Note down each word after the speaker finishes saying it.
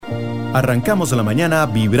Arrancamos la mañana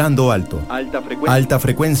vibrando alto. Alta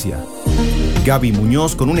frecuencia. Gaby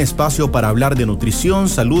Muñoz con un espacio para hablar de nutrición,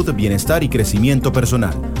 salud, bienestar y crecimiento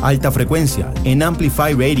personal. Alta frecuencia en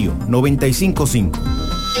Amplify Radio 95.5.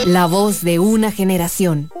 La voz de una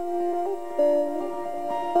generación.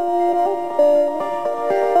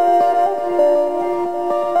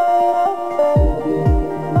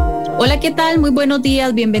 Hola, ¿qué tal? Muy buenos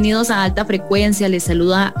días, bienvenidos a Alta Frecuencia, les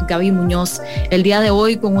saluda Gaby Muñoz. El día de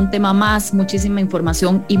hoy con un tema más, muchísima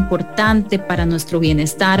información importante para nuestro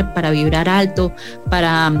bienestar, para vibrar alto,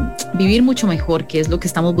 para vivir mucho mejor, que es lo que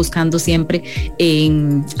estamos buscando siempre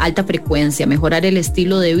en Alta Frecuencia, mejorar el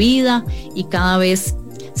estilo de vida y cada vez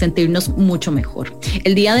sentirnos mucho mejor.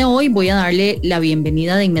 El día de hoy voy a darle la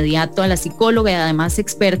bienvenida de inmediato a la psicóloga y además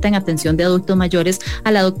experta en atención de adultos mayores,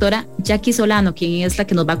 a la doctora Jacky Solano, quien es la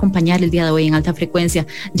que nos va a acompañar el día de hoy en Alta Frecuencia.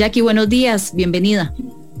 Jacky, buenos días, bienvenida.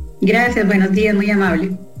 Gracias, buenos días, muy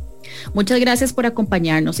amable. Muchas gracias por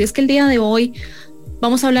acompañarnos. Y es que el día de hoy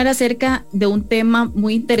vamos a hablar acerca de un tema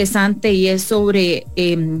muy interesante y es sobre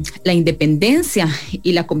la independencia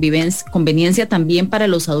y la conveniencia también para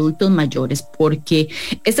los adultos mayores, porque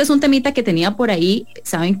este es un temita que tenía por ahí.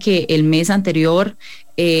 Saben que el mes anterior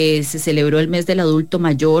se celebró el mes del adulto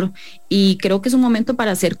mayor y creo que es un momento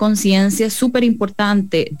para hacer conciencia súper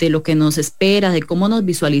importante de lo que nos espera, de cómo nos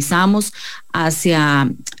visualizamos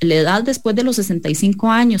hacia la edad después de los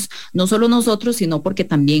 65 años, no solo nosotros, sino porque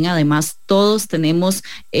también además todos tenemos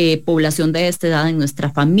población de esta edad en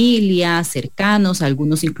nuestra familia, cercanos,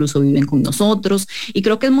 algunos incluso viven con nosotros, y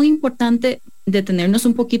creo que es muy importante detenernos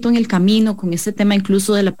un poquito en el camino con este tema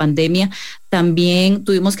incluso de la pandemia. También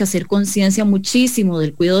tuvimos que hacer conciencia muchísimo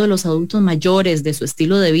del cuidado de los adultos mayores, de su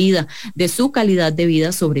estilo de vida, de su calidad de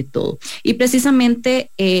vida sobre todo. Y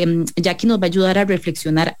precisamente Jacky nos va a ayudar a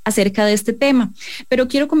reflexionar acerca de este tema. Pero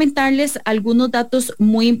quiero comentarles algunos datos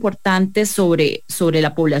muy importantes sobre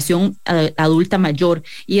la población adulta mayor.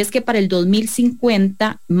 Y es que para el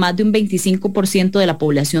 2050, más de un 25% de la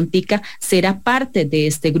población tica será parte de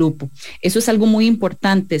este grupo. Eso es algo muy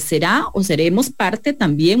importante. ¿Será o seremos parte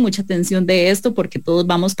también? Mucha atención de esto porque todos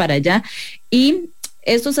vamos para allá. Y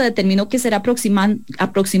esto se determinó que será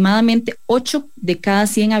aproximadamente 8 de cada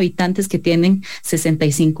 100 habitantes que tienen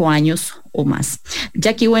 65 años o más.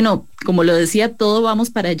 Jacky, bueno, como lo decía, todos vamos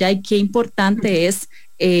para allá y qué importante es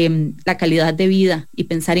la calidad de vida y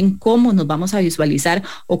pensar en cómo nos vamos a visualizar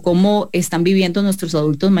o cómo están viviendo nuestros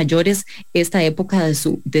adultos mayores esta época de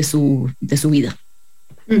su vida.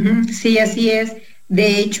 Sí, así es.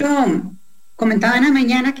 De hecho, comentaba en la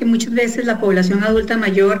mañana que muchas veces la población adulta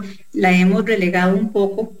mayor la hemos relegado un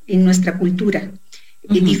poco en nuestra cultura,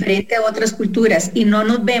 diferente a otras culturas, y no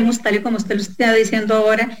nos vemos, tal y como usted lo está diciendo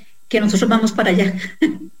ahora, que nosotros vamos para allá.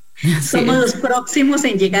 Somos los próximos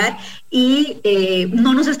en llegar y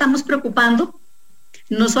no nos estamos preocupando,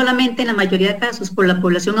 no solamente en la mayoría de casos por la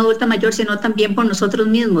población adulta mayor, sino también por nosotros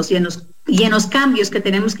mismos y en los cambios que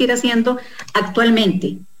tenemos que ir haciendo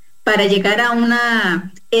actualmente para llegar a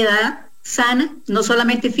una edad sana, no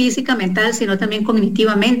solamente física, mental, sino también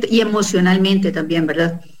cognitivamente y emocionalmente también,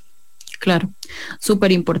 ¿verdad? Claro,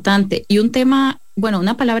 súper importante. Y un tema, bueno,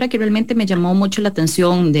 una palabra que realmente me llamó mucho la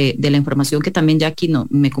atención de la información que también Jacky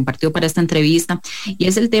me compartió para esta entrevista, y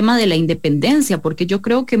es el tema de la independencia, porque yo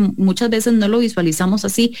creo que muchas veces no lo visualizamos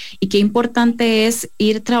así, y qué importante es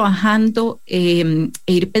ir trabajando e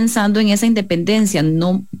ir pensando en esa independencia,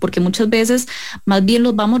 no, porque muchas veces más bien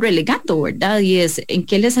los vamos relegando, ¿verdad? Y es en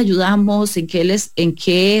qué les ayudamos, en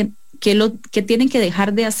qué tienen que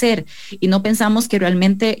dejar de hacer, y no pensamos que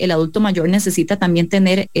realmente el adulto mayor necesita también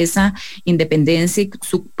tener esa independencia y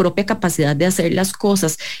su propia capacidad de hacer las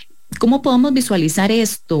cosas. ¿Cómo podemos visualizar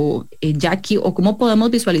esto, Jacky, o cómo podemos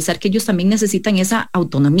visualizar que ellos también necesitan esa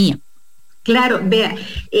autonomía? Claro, vea,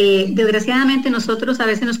 desgraciadamente nosotros a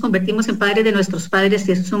veces nos convertimos en padres de nuestros padres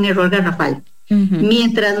y eso es un error garrafal.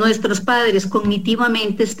 Mientras nuestros padres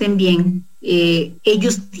cognitivamente estén bien,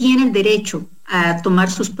 ellos tienen derecho a tomar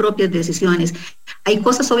sus propias decisiones. Hay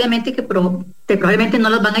cosas obviamente que probablemente no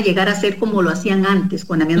las van a llegar a hacer como lo hacían antes,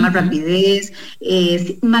 con la misma rapidez.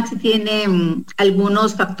 Maxi tiene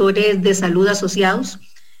algunos factores de salud asociados.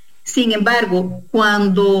 Sin embargo,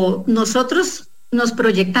 cuando nosotros nos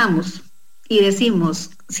proyectamos y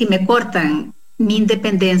decimos, si me cortan mi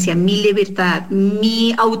independencia, mi libertad,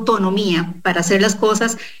 mi autonomía para hacer las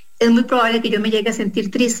cosas, es muy probable que yo me llegue a sentir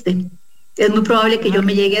triste. Es muy probable que yo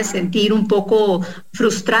me llegue a sentir un poco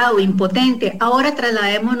frustrado, impotente. Ahora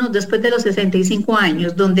trasladémonos después de los 65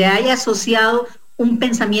 años, donde haya asociado un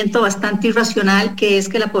pensamiento bastante irracional, que es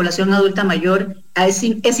que la población adulta mayor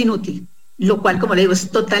es inútil, lo cual, como le digo, es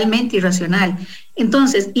totalmente irracional.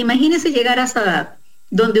 Entonces, imagínese llegar a esa edad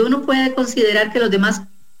donde uno puede considerar que los demás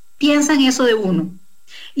piensan eso de uno.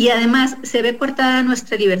 Y además se ve cortada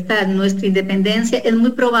nuestra libertad, nuestra independencia, es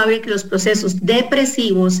muy probable que los procesos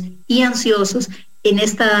depresivos y ansiosos en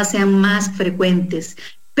esta edad sean más frecuentes.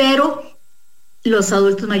 Pero los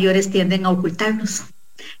adultos mayores tienden a ocultarlos,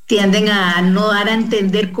 tienden a no dar a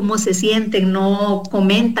entender cómo se sienten, no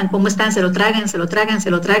comentan cómo están, se lo tragan,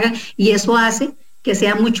 y eso hace que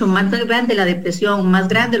sea mucho más grande la depresión, más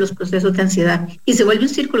grande los procesos de ansiedad, y se vuelve un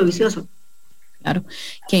círculo vicioso. Claro,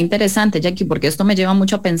 qué interesante, Jacky, porque esto me lleva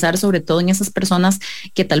mucho a pensar sobre todo en esas personas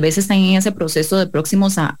que tal vez están en ese proceso de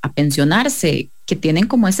próximos a pensionarse, que tienen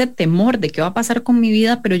como ese temor de qué va a pasar con mi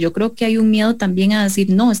vida, pero yo creo que hay un miedo también a decir,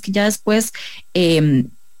 no, es que ya después,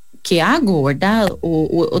 ¿qué hago, verdad?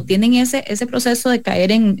 O tienen ese proceso de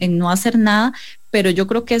caer en no hacer nada, pero yo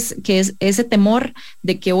creo que es ese temor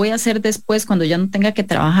de qué voy a hacer después cuando ya no tenga que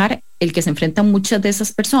trabajar, el que se enfrentan muchas de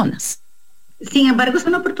esas personas. Sin embargo, es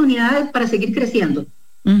una oportunidad para seguir creciendo.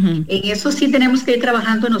 En eso sí tenemos que ir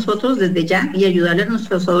trabajando nosotros desde ya y ayudarle a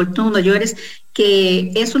nuestros adultos mayores,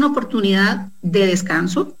 que es una oportunidad de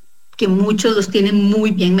descanso, que muchos los tienen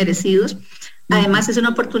muy bien merecidos. Además, es una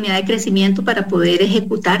oportunidad de crecimiento para poder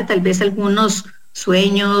ejecutar tal vez algunos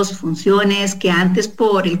sueños, funciones que antes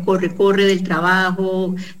por el corre-corre del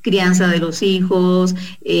trabajo, crianza de los hijos,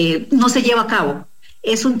 no se lleva a cabo.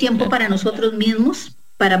 Es un tiempo para nosotros mismos,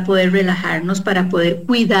 para poder relajarnos, para poder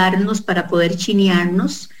cuidarnos, para poder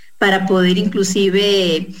chinearnos, para poder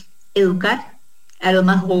inclusive educar a los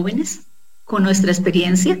más jóvenes con nuestra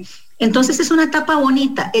experiencia. Entonces es una etapa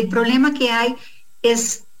bonita. El problema que hay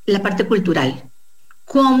es la parte cultural.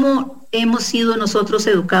 ¿Cómo hemos sido nosotros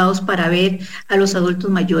educados para ver a los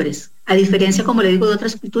adultos mayores? A diferencia, como le digo, de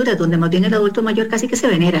otras culturas, donde más bien el adulto mayor casi que se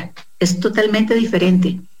venera. Es totalmente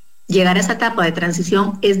diferente. Llegar a esa etapa de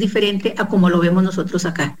transición es diferente a como lo vemos nosotros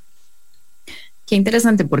acá. Qué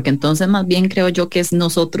interesante, porque entonces más bien creo yo que es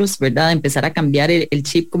nosotros, ¿verdad? Empezar a cambiar el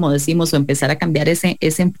chip, como decimos, o empezar a cambiar ese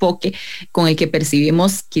enfoque con el que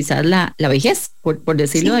percibimos quizás la vejez, por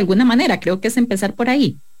decirlo de alguna manera. Creo que es empezar por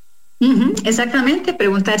ahí. Exactamente,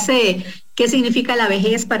 preguntarse qué significa la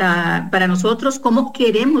vejez para nosotros, cómo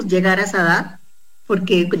queremos llegar a esa edad,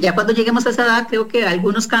 porque ya cuando lleguemos a esa edad creo que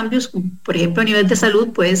algunos cambios, por ejemplo a nivel de salud,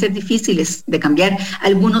 pueden ser difíciles de cambiar,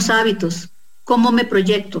 algunos hábitos, cómo me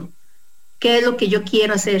proyecto, qué es lo que yo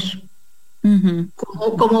quiero hacer,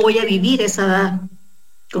 cómo voy a vivir esa edad,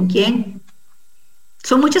 con quién.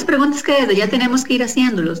 Son muchas preguntas que desde ya tenemos que ir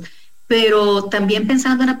haciéndolos, pero también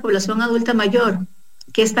pensando en la población adulta mayor,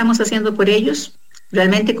 ¿qué estamos haciendo por ellos?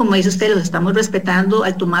 Realmente, como dice usted, los estamos respetando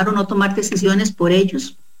al tomar o no tomar decisiones por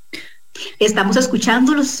ellos. ¿Estamos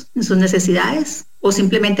escuchándolos en sus necesidades o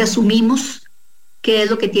simplemente asumimos qué es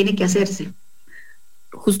lo que tiene que hacerse?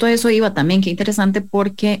 Justo a eso iba también, qué interesante,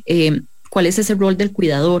 porque ¿cuál es ese rol del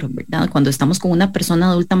cuidador, verdad? Cuando estamos con una persona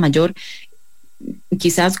adulta mayor,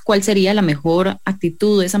 quizás cuál sería la mejor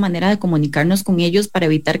actitud, esa manera de comunicarnos con ellos para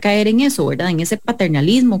evitar caer en eso, ¿verdad? En ese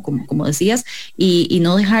paternalismo, como decías, y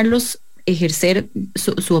no dejarlos ejercer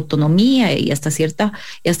su autonomía y hasta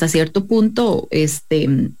cierto punto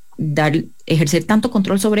ejercer tanto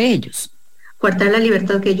control sobre ellos. Coartar la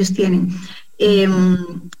libertad que ellos tienen.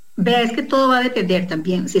 Vea, es que todo va a depender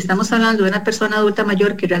también. Si estamos hablando de una persona adulta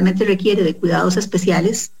mayor que realmente requiere de cuidados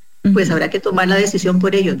especiales, pues habrá que tomar la decisión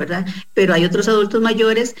por ellos, ¿verdad? Pero hay otros adultos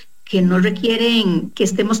mayores que no requieren que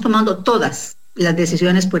estemos tomando todas las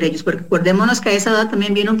decisiones por ellos, porque acordémonos que a esa edad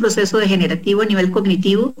también viene un proceso degenerativo a nivel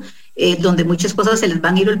cognitivo, donde muchas cosas se les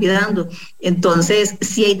van a ir olvidando. Entonces,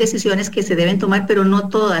 sí hay decisiones que se deben tomar, pero no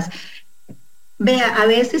todas. Vea, a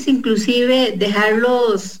veces inclusive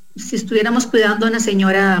dejarlos, si estuviéramos cuidando a una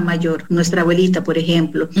señora mayor, nuestra abuelita, por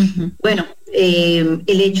ejemplo, bueno, el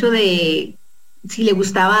hecho de, si le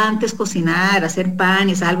gustaba antes cocinar, hacer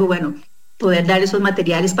panes, algo, bueno, poder dar esos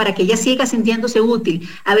materiales para que ella siga sintiéndose útil.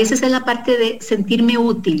 A veces es la parte de sentirme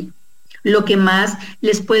útil lo que más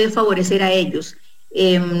les puede favorecer a ellos.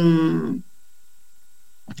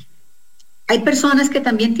 Hay personas que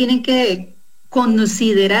también tienen que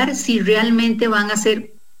considerar si realmente van a ser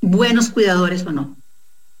buenos cuidadores o no.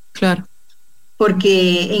 Claro.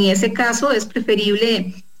 Porque en ese caso es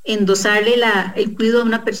preferible endosarle el cuidado a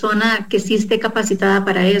una persona que sí esté capacitada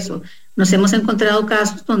para eso. Nos hemos encontrado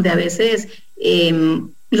casos donde a veces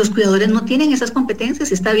los cuidadores no tienen esas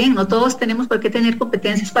competencias. Está bien, no todos tenemos por qué tener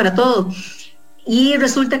competencias para todo. Y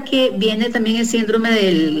resulta que viene también el síndrome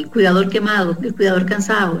del cuidador quemado, el cuidador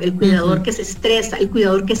cansado, el cuidador que se estresa, el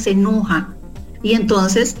cuidador que se enoja. Y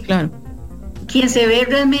entonces, claro, quien se ve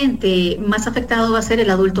realmente más afectado va a ser el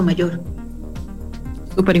adulto mayor.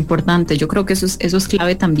 Súper importante. Yo creo que eso es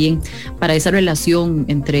clave también para esa relación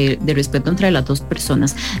de respeto entre las dos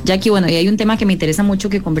personas. Jacky, bueno, y hay un tema que me interesa mucho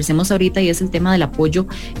que conversemos ahorita y es el tema del apoyo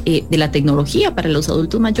de la tecnología para los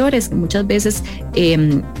adultos mayores, que muchas veces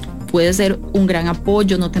puede ser un gran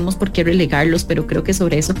apoyo, no tenemos por qué relegarlos, pero creo que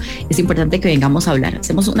sobre eso es importante que vengamos a hablar.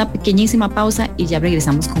 Hacemos una pequeñísima pausa y ya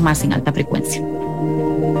regresamos con más en Alta Frecuencia.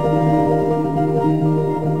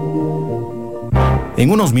 En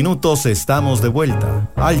unos minutos estamos de vuelta.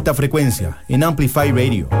 Alta Frecuencia en Amplify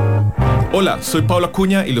Radio. Hola, soy Pablo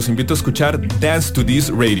Acuña y los invito a escuchar Dance to This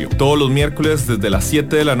Radio. Todos los miércoles desde las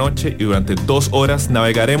 7 de la noche y durante 2 horas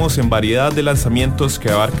navegaremos en variedad de lanzamientos que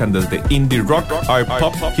abarcan desde indie rock, art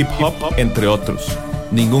pop, hip hop, entre otros.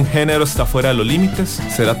 Ningún género está fuera de los límites,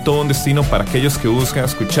 será todo un destino para aquellos que buscan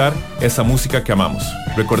escuchar esa música que amamos.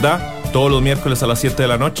 Recordá, todos los miércoles a las 7 de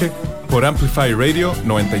la noche por Amplify Radio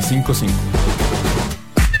 95.5.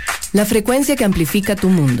 La frecuencia que amplifica tu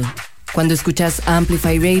mundo. Cuando escuchas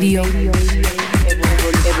Amplify Radio,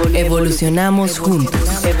 evolucionamos juntos.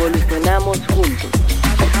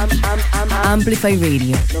 Amplify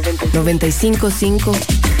Radio 95.5,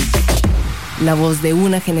 la voz de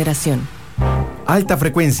una generación. Alta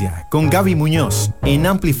Frecuencia con Gaby Muñoz en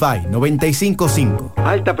Amplify 95.5.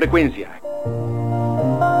 Alta Frecuencia.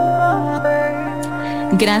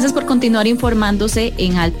 Gracias por continuar informándose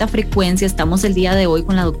en Alta Frecuencia. Estamos el día de hoy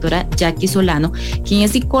con la doctora Jacky Solano, quien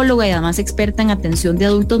es psicóloga y además experta en atención de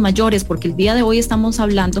adultos mayores, porque el día de hoy estamos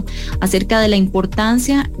hablando acerca de la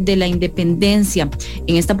importancia de la independencia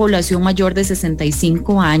en esta población mayor de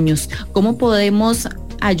 65 años. ¿Cómo podemos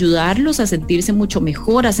ayudarlos a sentirse mucho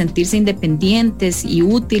mejor, a sentirse independientes y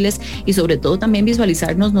útiles, y sobre todo también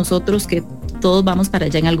visualizarnos nosotros que todos vamos para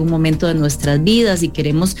allá en algún momento de nuestras vidas y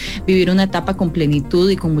queremos vivir una etapa con plenitud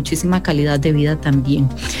y con muchísima calidad de vida también?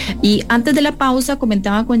 Y antes de la pausa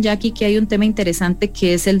comentaba con Jacky que hay un tema interesante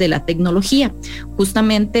que es el de la tecnología.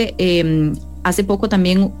 Justamente hace poco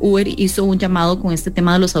también Uber hizo un llamado con este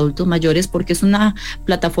tema de los adultos mayores, porque es una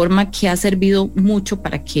plataforma que ha servido mucho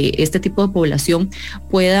para que este tipo de población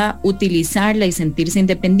pueda utilizarla y sentirse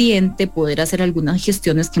independiente, poder hacer algunas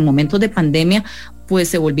gestiones que en momentos de pandemia pues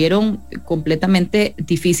se volvieron completamente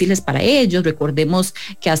difíciles para ellos. Recordemos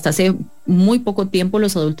que hasta hace muy poco tiempo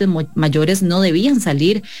los adultos mayores no debían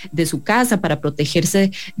salir de su casa para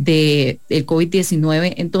protegerse del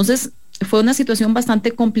COVID-19. Entonces, fue una situación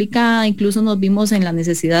bastante complicada, incluso nos vimos en la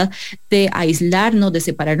necesidad de aislarnos, de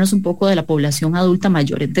separarnos un poco de la población adulta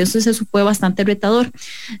mayor. Entonces eso fue bastante retador.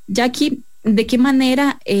 Jacky, ¿de qué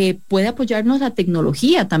manera puede apoyarnos la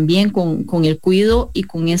tecnología también con el cuidado y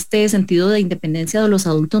con este sentido de independencia de los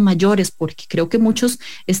adultos mayores? Porque creo que muchos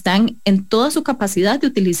están en toda su capacidad de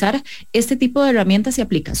utilizar este tipo de herramientas y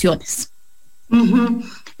aplicaciones. Uh-huh.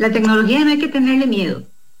 La tecnología no hay que tenerle miedo.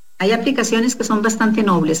 Hay aplicaciones que son bastante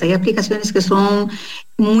nobles, hay aplicaciones que son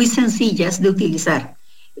muy sencillas de utilizar.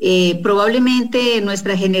 Probablemente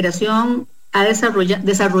nuestra generación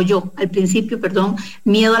desarrolló al principio,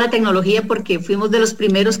 miedo a la tecnología porque fuimos de los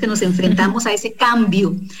primeros que nos enfrentamos a ese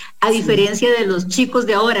cambio, a diferencia de los chicos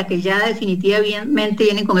de ahora que ya definitivamente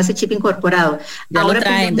vienen con ese chip incorporado. Ya ahora lo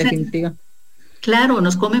traen, definitivamente. Claro,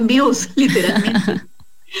 nos comen vivos, literalmente.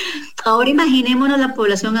 Ahora imaginémonos la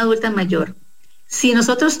población adulta mayor. Si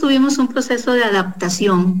nosotros tuvimos un proceso de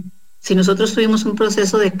adaptación, si nosotros tuvimos un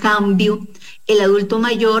proceso de cambio, el adulto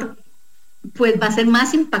mayor pues va a ser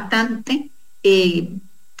más impactante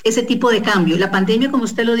ese tipo de cambio. La pandemia, como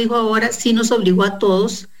usted lo dijo ahora, sí nos obligó a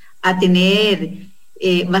todos a tener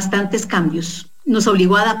bastantes cambios, nos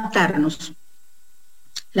obligó a adaptarnos.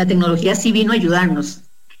 La tecnología sí vino a ayudarnos.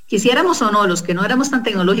 Quisiéramos o no, los que no éramos tan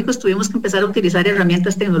tecnológicos tuvimos que empezar a utilizar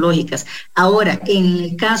herramientas tecnológicas. Ahora, en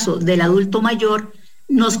el caso del adulto mayor,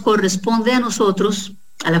 nos corresponde a nosotros,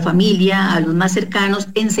 a la familia, a los más cercanos,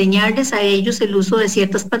 enseñarles a ellos el uso de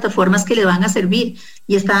ciertas plataformas que le van a servir.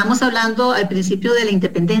 Y estábamos hablando al principio de la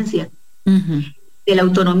independencia, uh-huh, de la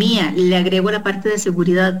autonomía. Le agrego la parte de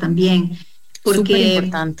seguridad también. Súper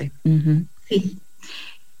importante. Uh-huh. Sí.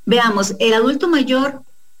 Veamos, el adulto mayor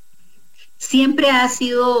siempre ha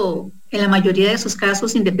sido, en la mayoría de sus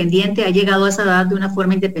casos, independiente, ha llegado a esa edad de una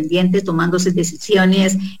forma independiente, tomando sus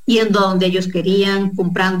decisiones, yendo a donde ellos querían,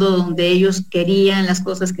 comprando donde ellos querían, las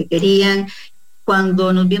cosas que querían.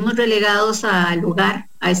 Cuando nos vimos relegados al hogar,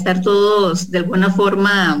 a estar todos de alguna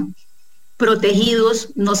forma protegidos,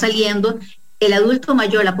 no saliendo, el adulto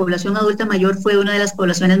mayor, la población adulta mayor fue una de las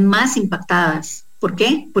poblaciones más impactadas. ¿Por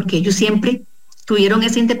qué? Porque ellos siempre tuvieron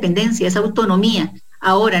esa independencia, esa autonomía.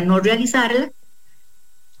 Ahora, no realizarla,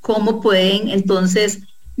 ¿cómo pueden entonces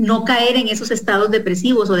no caer en esos estados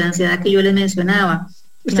depresivos o de ansiedad que yo les mencionaba?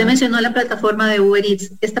 Usted mencionó la plataforma de Uber Eats.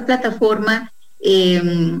 Esta plataforma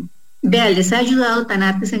Les ha ayudado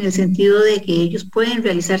Tanates en el sentido de que ellos pueden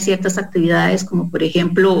realizar ciertas actividades, como por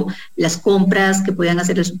ejemplo las compras que puedan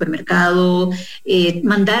hacer el supermercado,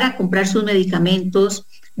 mandar a comprar sus medicamentos,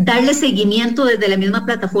 darle seguimiento desde la misma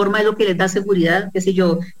plataforma es lo que les da seguridad, qué sé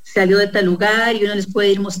yo, salió de tal lugar y uno les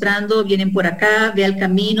puede ir mostrando, vienen por acá, ve el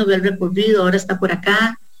camino, ve el recorrido, ahora está por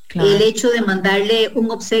acá. Claro. El hecho de mandarle un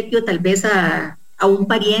obsequio tal vez a un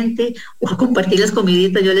pariente o compartir las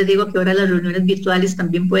comiditas. Yo les digo que ahora las reuniones virtuales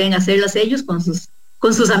también pueden hacerlas ellos con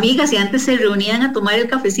sus amigas, y antes se reunían a tomar el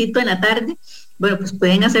cafecito en la tarde, bueno, pues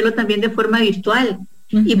pueden hacerlo también de forma virtual.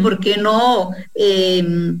 Uh-huh. Y por qué no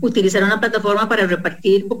utilizar una plataforma para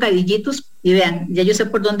repartir bocadillitos, y vean, ya yo sé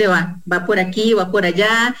por dónde va por aquí, va por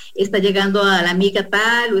allá, está llegando a la amiga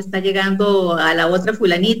tal o está llegando a la otra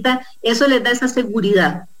fulanita. Eso les da esa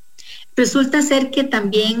seguridad. Resulta ser que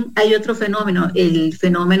también hay otro fenómeno, el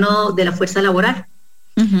fenómeno de la fuerza laboral.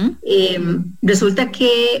 Uh-huh. Resulta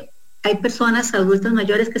que hay personas adultas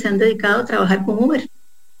mayores que se han dedicado a trabajar con Uber.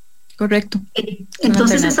 Correcto.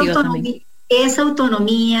 Entonces esa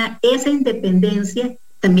autonomía, esa independencia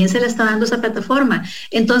también se la está dando esa plataforma.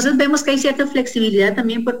 Entonces vemos que hay cierta flexibilidad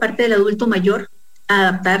también por parte del adulto mayor a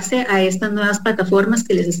adaptarse a estas nuevas plataformas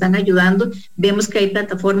que les están ayudando. Vemos que hay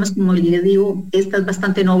plataformas, como les digo, esta es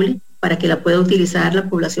bastante noble para que la pueda utilizar la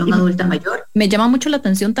población adulta mayor. Me llama mucho la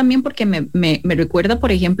atención también porque me recuerda,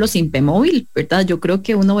 por ejemplo, Simpe Móvil, ¿verdad? Yo creo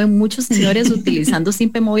que uno ve muchos señores utilizando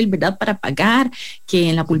Simpe Móvil, ¿verdad? Para pagar, que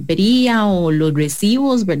en la pulpería o los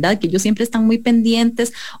recibos, ¿verdad? Que ellos siempre están muy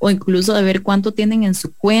pendientes, o incluso de ver cuánto tienen en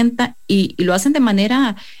su cuenta, y lo hacen de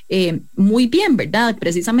manera muy bien, ¿verdad?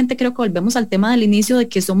 Precisamente creo que volvemos al tema del inicio de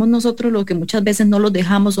que somos nosotros los que muchas veces no los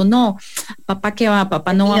dejamos, o no, papá que va,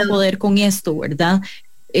 papá no va a poder con esto, ¿verdad?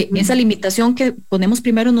 Esa limitación que ponemos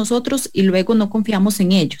primero nosotros y luego no confiamos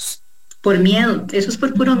en ellos. Por miedo, eso es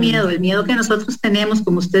por puro miedo, el miedo que nosotros tenemos,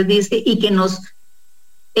 como usted dice, y que nos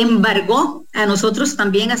embargó a nosotros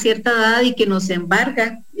también a cierta edad, y que nos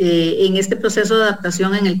embarga en este proceso de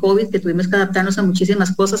adaptación en el COVID, que tuvimos que adaptarnos a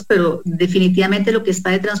muchísimas cosas, pero definitivamente lo que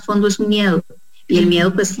está de trasfondo es un miedo, y el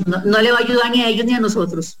miedo pues no le va a ayudar ni a ellos ni a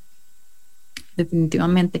nosotros.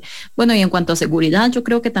 Definitivamente. Bueno, y en cuanto a seguridad, yo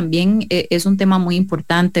creo que también es un tema muy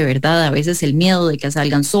importante, ¿verdad? A veces el miedo de que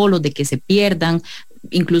salgan solos, de que se pierdan,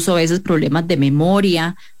 incluso a veces problemas de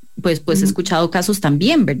memoria, pues he escuchado casos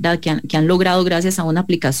también, ¿verdad? Que han logrado, gracias a una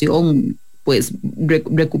aplicación, pues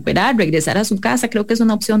regresar a su casa. Creo que es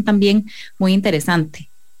una opción también muy interesante.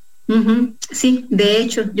 Uh-huh. Sí, de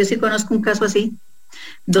hecho, yo sí conozco un caso así,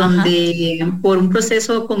 donde por un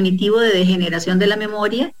proceso cognitivo de degeneración de la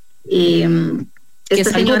memoria, que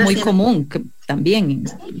es algo muy común que también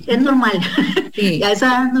es normal. Sí. Ya es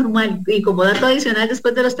normal, y como dato adicional,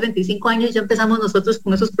 después de los 35 años ya empezamos nosotros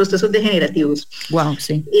con esos procesos degenerativos. Wow,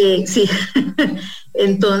 sí. Sí.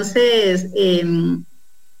 Entonces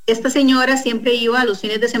esta señora siempre iba a los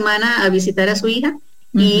fines de semana a visitar a su hija.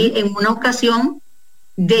 Uh-huh. Y en una ocasión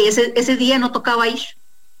de ese día no tocaba ir,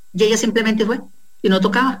 y ella simplemente fue y no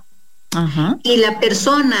tocaba. Uh-huh. Y la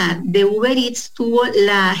persona de Uber Eats tuvo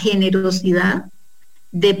la generosidad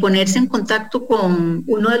de ponerse en contacto con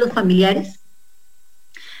uno de los familiares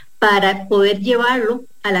para poder llevarlo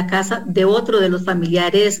a la casa de otro de los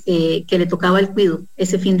familiares que le tocaba el cuidado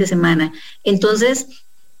ese fin de semana. Entonces,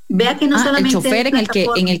 vea que no solamente el chofer en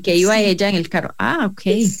el que iba, sí, ella en el carro. Ok.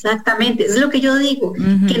 Exactamente, es lo que yo digo,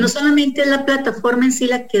 uh-huh, que no solamente es la plataforma en sí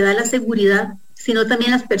la que da la seguridad, sino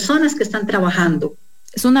también las personas que están trabajando.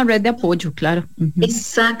 Es una red de apoyo, claro. Uh-huh.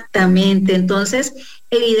 Exactamente. Entonces,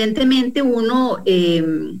 evidentemente uno,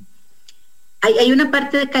 hay una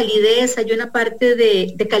parte de calidez, hay una parte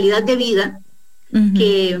de calidad de vida, uh-huh,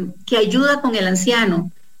 que ayuda con el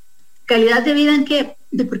anciano. Calidad de vida en que,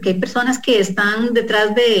 porque hay personas que están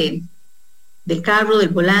detrás del carro, del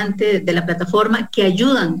volante, de la plataforma, que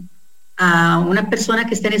ayudan a una persona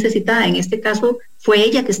que está necesitada. En este caso fue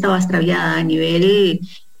ella que estaba extraviada a nivel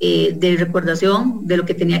de recordación de lo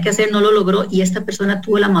que tenía que hacer, no lo logró, y esta persona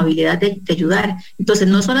tuvo la amabilidad de ayudar. Entonces,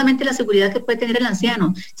 no solamente la seguridad que puede tener el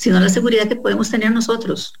anciano, sino la seguridad que podemos tener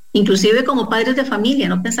nosotros, inclusive como padres de familia,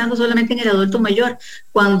 no pensando solamente en el adulto mayor,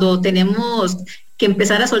 cuando tenemos que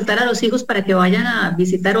empezar a soltar a los hijos para que vayan a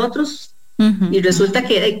visitar otros, uh-huh, y resulta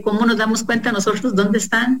que cómo nos damos cuenta nosotros dónde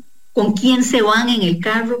están, con quién se van en el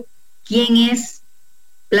carro, quién es,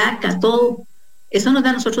 placa, todo. Eso nos da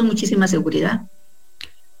a nosotros muchísima seguridad.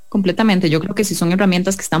 Completamente, yo creo que si son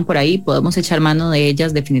herramientas que están por ahí, podemos echar mano de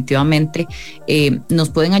ellas definitivamente, nos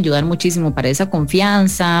pueden ayudar muchísimo para esa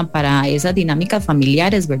confianza, para esas dinámicas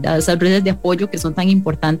familiares, ¿verdad? Esas redes de apoyo que son tan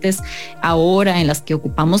importantes ahora, en las que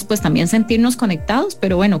ocupamos pues también sentirnos conectados,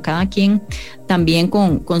 pero bueno, cada quien también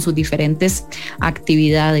con sus diferentes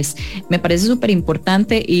actividades. Me parece súper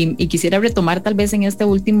importante y quisiera retomar tal vez en este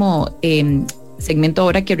último segmento,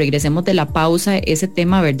 ahora que regresemos de la pausa, ese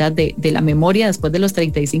tema, ¿verdad? De la memoria después de los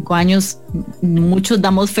 35 años, muchos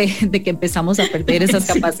damos fe de que empezamos a perder esas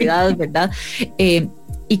capacidades, ¿verdad?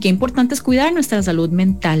 Y qué importante es cuidar nuestra salud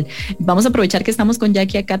mental. Vamos a aprovechar que estamos con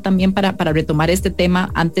Jacky acá también para retomar este tema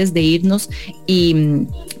antes de irnos y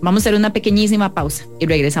vamos a hacer una pequeñísima pausa y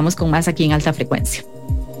regresamos con más aquí en Alta Frecuencia.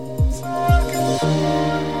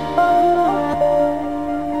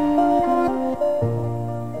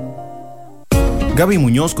 Gaby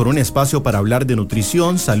Muñoz con un espacio para hablar de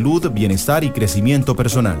nutrición, salud, bienestar y crecimiento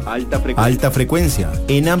personal. Alta frecuencia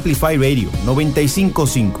en Amplify Radio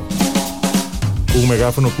 95.5. Un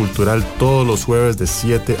megáfono cultural todos los jueves de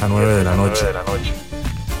 7 a 9 de la noche.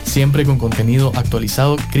 Siempre con contenido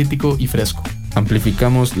actualizado, crítico y fresco.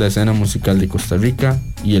 Amplificamos la escena musical de Costa Rica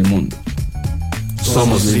y el mundo.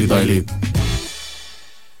 Somos Lead by Lead.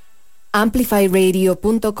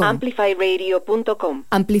 Amplifyradio.com. Amplifyradio.com.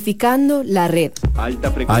 Amplificando la red.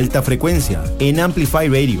 Alta frecuencia en Amplify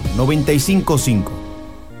Radio 95.5.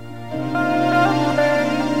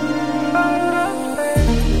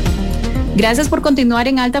 Gracias por continuar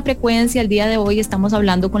en Alta Frecuencia. El día de hoy estamos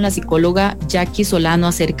hablando con la psicóloga Jacky Solano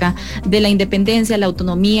acerca de la independencia, la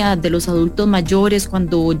autonomía de los adultos mayores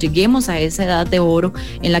cuando lleguemos a esa edad de oro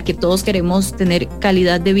en la que todos queremos tener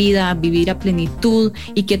calidad de vida, vivir a plenitud,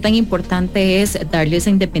 y qué tan importante es darle esa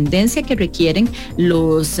independencia que requieren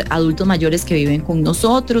los adultos mayores que viven con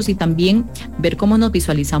nosotros, y también ver cómo nos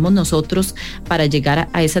visualizamos nosotros para llegar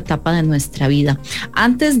a esa etapa de nuestra vida.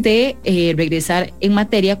 Antes de regresar en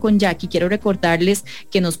materia con Jacky, quiero recordarles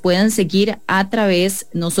que nos pueden seguir a través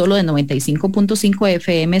no solo de 95.5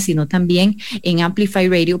 FM, sino también en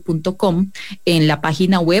amplifyradio.com, en la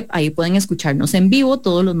página web. Ahí pueden escucharnos en vivo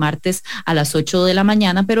todos los martes a las 8 de la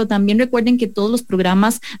mañana, pero también recuerden que todos los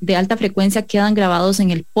programas de Alta Frecuencia quedan grabados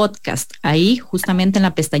en el podcast. Ahí, justamente en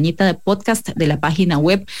la pestañita de podcast de la página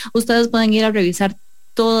web, ustedes pueden ir a revisar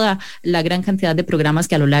toda la gran cantidad de programas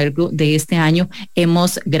que a lo largo de este año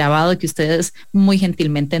hemos grabado y que ustedes muy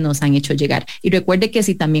gentilmente nos han hecho llegar. Y recuerde que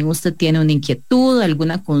si también usted tiene una inquietud,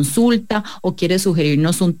 alguna consulta o quiere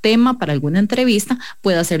sugerirnos un tema para alguna entrevista,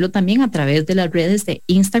 puede hacerlo también a través de las redes de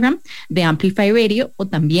Instagram de Amplify Radio o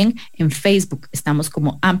también en Facebook. Estamos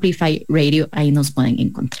como Amplify Radio, ahí nos pueden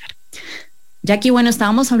encontrar. Jacky, bueno,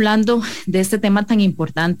 estábamos hablando de este tema tan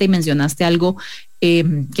importante y mencionaste algo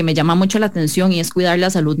que me llama mucho la atención, y es cuidar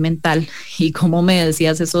la salud mental. Y como me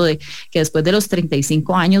decías eso de que después de los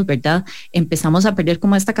 35 años, ¿verdad? Empezamos a perder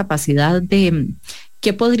como esta capacidad de,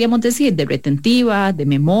 ¿qué podríamos decir? De retentiva, de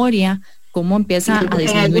memoria, ¿cómo empieza a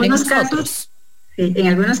disminuir en nosotros? En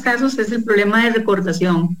algunos casos es el problema de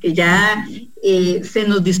recordación, que ya se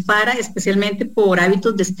nos dispara especialmente por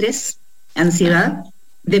hábitos de estrés, ansiedad,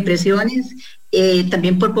 depresiones,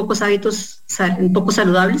 también por pocos hábitos poco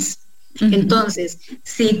saludables. Entonces,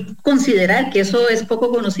 si considerar que eso es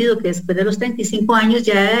poco conocido, que después de los 35 años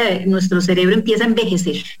ya nuestro cerebro empieza a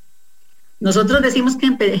envejecer. Nosotros decimos que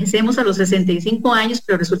envejecemos a los 65 años,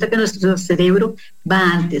 pero resulta que nuestro cerebro va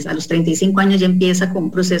antes. A los 35 años ya empieza con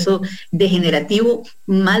un proceso degenerativo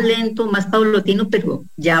más lento, más paulatino, pero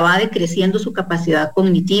ya va decreciendo su capacidad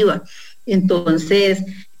cognitiva. Entonces,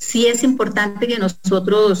 sí es importante que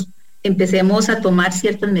nosotros empecemos a tomar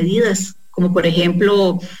ciertas medidas, como por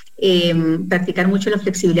ejemplo, practicar mucho la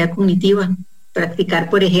flexibilidad cognitiva,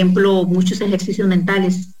 practicar, por ejemplo, muchos ejercicios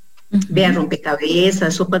mentales, vean,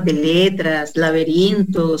 rompecabezas, sopas de letras,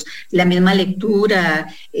 laberintos, la misma lectura,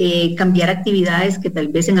 cambiar actividades que tal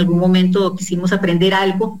vez en algún momento quisimos aprender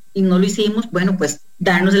algo y no lo hicimos. Bueno, pues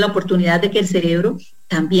darnos la oportunidad de que el cerebro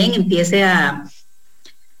también empiece a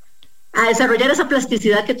desarrollar esa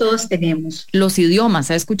plasticidad que todos tenemos. Los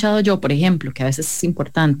idiomas, he escuchado yo, por ejemplo, que a veces es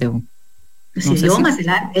importante. Los idiomas,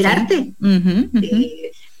 el arte.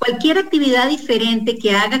 Cualquier actividad diferente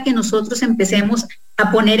que haga que nosotros empecemos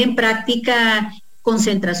a poner en práctica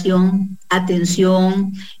concentración,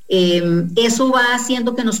 atención, eso va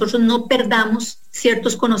haciendo que nosotros no perdamos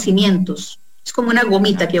ciertos conocimientos. Es como una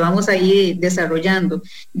gomita que vamos a ir desarrollando,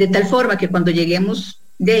 de tal forma que cuando lleguemos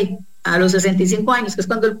a los 65 años, que es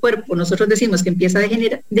cuando el cuerpo, nosotros decimos que empieza a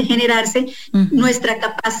degenerarse, nuestra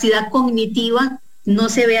capacidad cognitiva no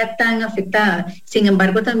se vea tan afectada. Sin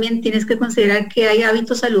embargo, también tienes que considerar que hay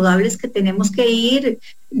hábitos saludables que tenemos que ir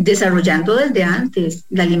desarrollando desde antes: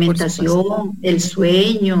 la alimentación, el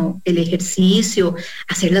sueño, el ejercicio,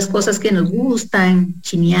 hacer las cosas que nos gustan,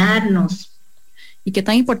 chinearnos. Y qué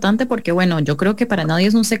tan importante, porque bueno, yo creo que para nadie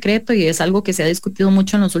es un secreto y es algo que se ha discutido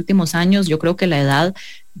mucho en los últimos años. Yo creo que la edad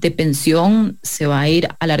de pensión se va a ir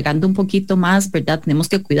alargando un poquito más, ¿verdad? Tenemos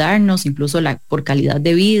que cuidarnos, incluso por calidad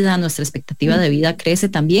de vida, nuestra expectativa de vida crece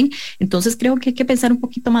también. Entonces creo que hay que pensar un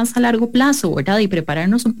poquito más a largo plazo, ¿verdad? Y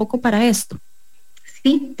prepararnos un poco para esto.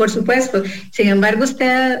 Sí, por supuesto. Sin embargo,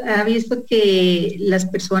 usted ha visto que las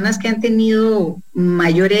personas que han tenido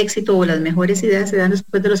mayor éxito o las mejores ideas se dan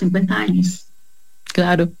después de los 50 años.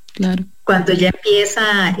 Claro. Cuando ya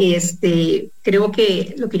empieza, creo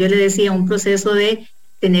que lo que yo le decía, un proceso de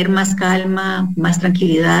tener más calma, más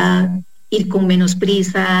tranquilidad, ir con menos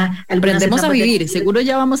prisa. Aprendemos a vivir, seguro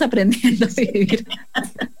ya vamos aprendiendo a vivir.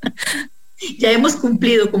 Ya hemos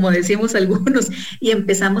cumplido, como decimos algunos, y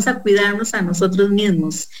empezamos a cuidarnos a nosotros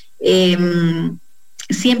mismos.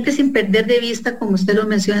 Siempre sin perder de vista, como usted lo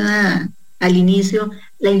menciona al inicio,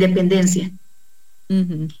 la independencia.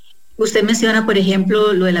 Uh-huh. Usted menciona, por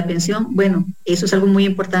ejemplo, lo de la pensión. Bueno, eso es algo muy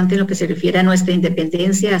importante en lo que se refiere a nuestra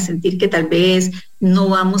independencia, a sentir que tal vez no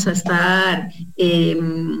vamos a estar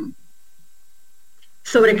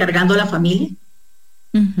sobrecargando a la familia.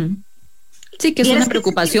 Uh-huh. Sí, que es una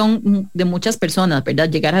preocupación de muchas personas, ¿verdad?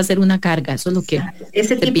 Llegar a ser una carga, eso es lo que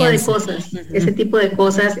ese tipo de cosas, ese tipo de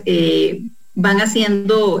cosas van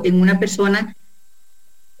haciendo en una persona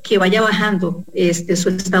que vaya bajando su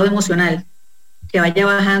estado emocional, que vaya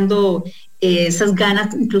bajando esas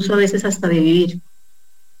ganas, incluso a veces hasta de vivir.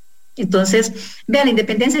 Entonces, vean, la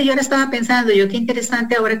independencia, yo ahora estaba pensando, qué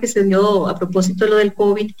interesante ahora que se dio a propósito de lo del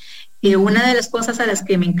COVID, una de las cosas a las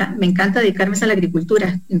que me encanta dedicarme es a la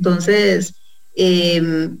agricultura. Entonces,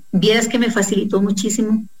 vieras que me facilitó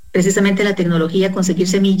muchísimo precisamente la tecnología, conseguir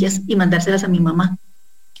semillas y mandárselas a mi mamá.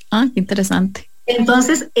 Ah, qué interesante.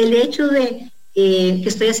 Entonces, el hecho de que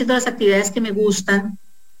estoy haciendo las actividades que me gustan,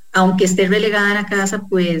 aunque esté relegada en la casa,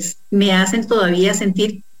 pues me hacen todavía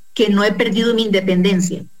sentir que no he perdido mi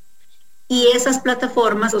independencia. Y esas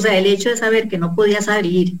plataformas, o sea, el hecho de saber que no podía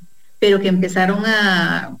salir, pero que empezaron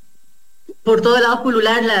a por todo lado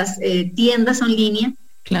pulular las tiendas en línea,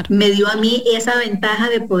 claro, me dio a mí esa ventaja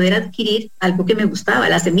de poder adquirir algo que me gustaba,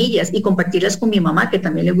 las semillas, y compartirlas con mi mamá, que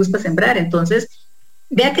también le gusta sembrar. Entonces,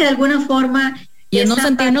 vea que de alguna forma... Y es no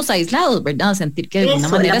sentirnos aislados, ¿verdad? Sentir que de alguna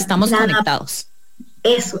manera estamos conectados.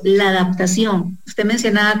 Eso, la adaptación. Usted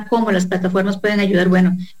mencionaba cómo las plataformas pueden ayudar.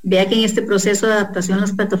 Bueno, vea que en este proceso de adaptación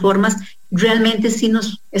las plataformas realmente sí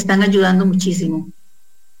nos están ayudando muchísimo.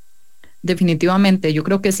 Definitivamente, yo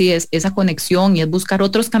creo que sí, es esa conexión y es buscar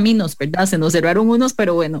otros caminos, ¿verdad? Se nos cerraron unos,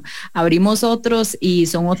 pero bueno, abrimos otros y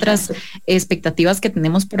son otras expectativas que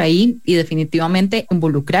tenemos por ahí, y definitivamente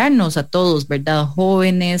involucrarnos a todos, ¿verdad?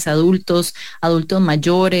 Jóvenes, adultos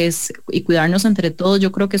mayores, y cuidarnos entre todos.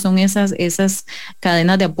 Yo creo que son esas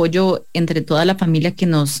cadenas de apoyo entre toda la familia que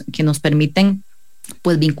nos permiten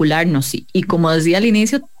pues vincularnos, y como decía al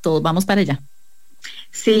inicio, todos vamos para allá.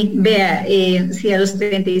 Sí, vea, si a los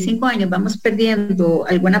 35 años vamos perdiendo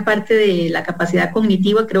alguna parte de la capacidad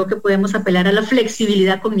cognitiva, creo que podemos apelar a la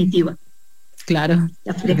flexibilidad cognitiva. Claro.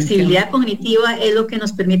 La flexibilidad cognitiva es lo que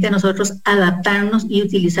nos permite a nosotros adaptarnos y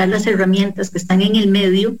utilizar las herramientas que están en el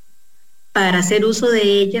medio para hacer uso de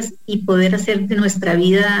ellas y poder hacer de nuestra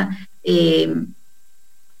vida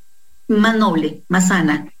más noble, más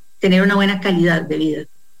sana, tener una buena calidad de vida.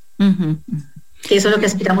 Uh-huh. Eso es lo que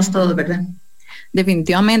aspiramos todos, ¿verdad?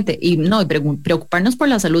 Definitivamente, y no, preocuparnos por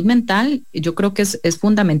la salud mental, yo creo que es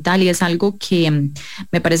fundamental, y es algo que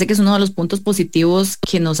me parece que es uno de los puntos positivos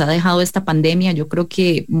que nos ha dejado esta pandemia. Yo creo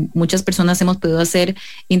que muchas personas hemos podido hacer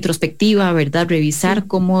introspectiva, ¿verdad? Revisar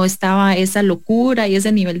cómo estaba esa locura y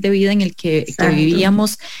ese nivel de vida en el que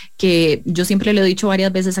vivíamos, que yo siempre le he dicho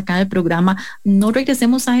varias veces acá en el programa, no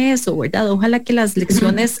regresemos a eso, ¿verdad? Ojalá que las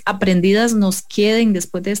lecciones aprendidas nos queden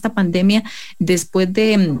después de esta pandemia, después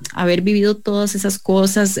de haber vivido todas esas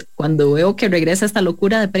cosas. Cuando veo que regresa esta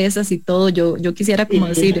locura de presas y todo, yo quisiera como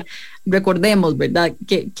decir, recordemos, ¿verdad?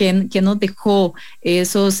 Que nos dejó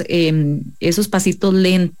esos pasitos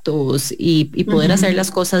lentos y poder hacer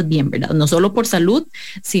las cosas bien, ¿verdad? No solo por salud,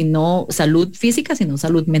 sino salud física, sino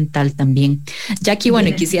salud mental también. Jacky, bueno,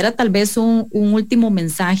 y quisiera tal vez un último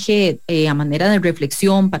mensaje a manera de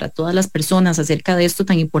reflexión para todas las personas acerca de esto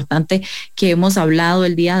tan importante que hemos hablado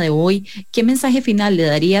el día de hoy. ¿Qué mensaje final le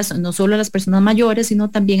darías no solo a las personas mayores, sino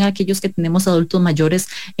también a aquellos que tenemos adultos mayores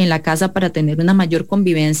en la casa para tener una mayor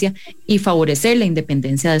convivencia y favorecer la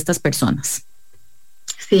independencia de estas personas?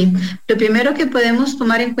 Sí, lo primero que podemos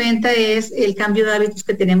tomar en cuenta es el cambio de hábitos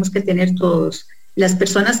que tenemos que tener todos. Las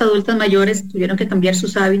personas adultas mayores tuvieron que cambiar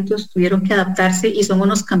sus hábitos, tuvieron que adaptarse y son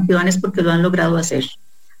unos campeones porque lo han logrado hacer.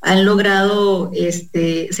 Han logrado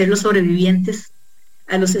ser los sobrevivientes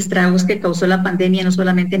a los estragos que causó la pandemia, no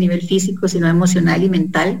solamente a nivel físico, sino emocional y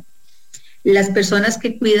mental. Las personas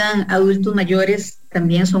que cuidan adultos mayores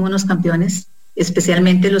también son unos campeones,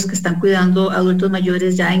 especialmente los que están cuidando adultos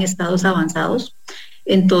mayores ya en estados avanzados.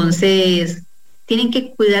 Entonces, tienen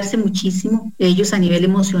que cuidarse muchísimo ellos a nivel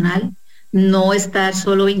emocional, no estar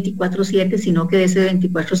solo 24/7, sino que de ese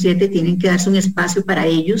 24/7 tienen que darse un espacio para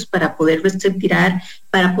ellos, para poder respirar,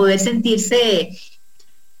 para poder sentirse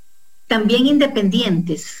también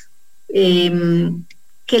independientes,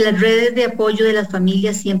 que las redes de apoyo de las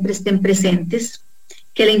familias siempre estén presentes,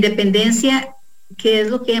 que la independencia, que es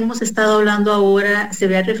lo que hemos estado hablando ahora, se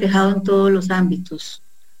vea reflejado en todos los ámbitos,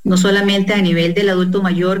 no solamente a nivel del adulto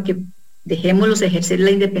mayor, que dejémoslos ejercer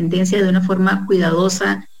la independencia de una forma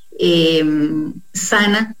cuidadosa,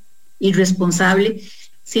 sana y responsable,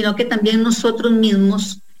 sino que también nosotros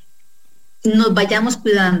mismos nos vayamos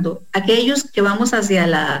cuidando. Aquellos que vamos hacia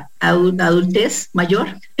la adultez mayor,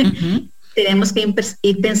 tenemos que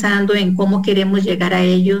ir pensando en cómo queremos llegar a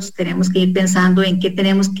ellos, tenemos que ir pensando en qué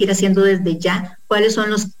tenemos que ir haciendo desde ya, cuáles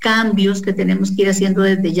son los cambios que tenemos que ir haciendo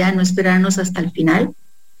desde ya, no esperarnos hasta el final.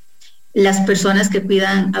 Las personas que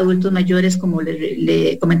cuidan adultos mayores, como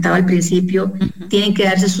le comentaba al principio, tienen que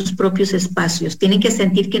darse sus propios espacios, tienen que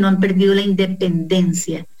sentir que no han perdido la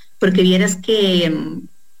independencia, porque vieras que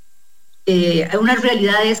una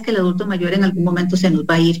realidad es que el adulto mayor en algún momento se nos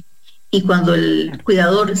va a ir, y cuando el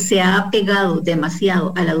cuidador se ha apegado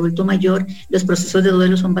demasiado al adulto mayor, los procesos de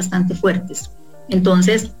duelo son bastante fuertes.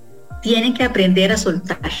 Entonces, tienen que aprender a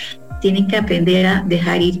soltar, tienen que aprender a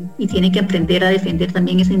dejar ir y tienen que aprender a defender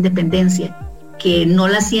también esa independencia, que no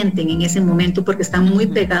la sienten en ese momento porque están muy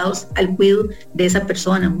pegados al cuidado de esa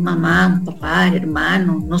persona, mamá, papá,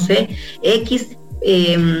 hermano, no sé, X,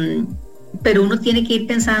 pero uno tiene que ir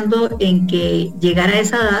pensando en que llegar a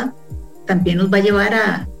esa edad también nos va a llevar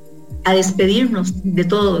a despedirnos de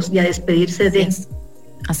todos y a despedirse de...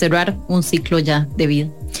 A cerrar un ciclo ya de vida.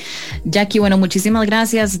 Jacky, bueno, muchísimas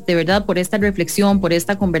gracias de verdad por esta reflexión, por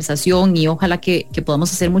esta conversación, y ojalá que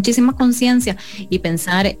podamos hacer muchísima conciencia y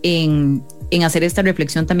pensar en hacer esta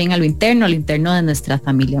reflexión también a lo interno de nuestra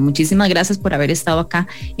familia. Muchísimas gracias por haber estado acá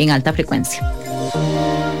en Alta Frecuencia.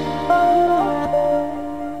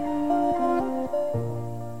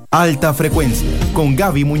 Alta Frecuencia con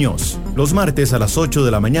Gaby Muñoz. Los martes a las 8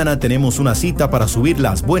 de la mañana tenemos una cita para subir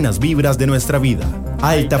las buenas vibras de nuestra vida.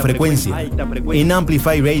 Alta Frecuencia en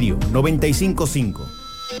Amplify Radio 95.5.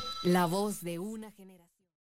 La voz de una generación.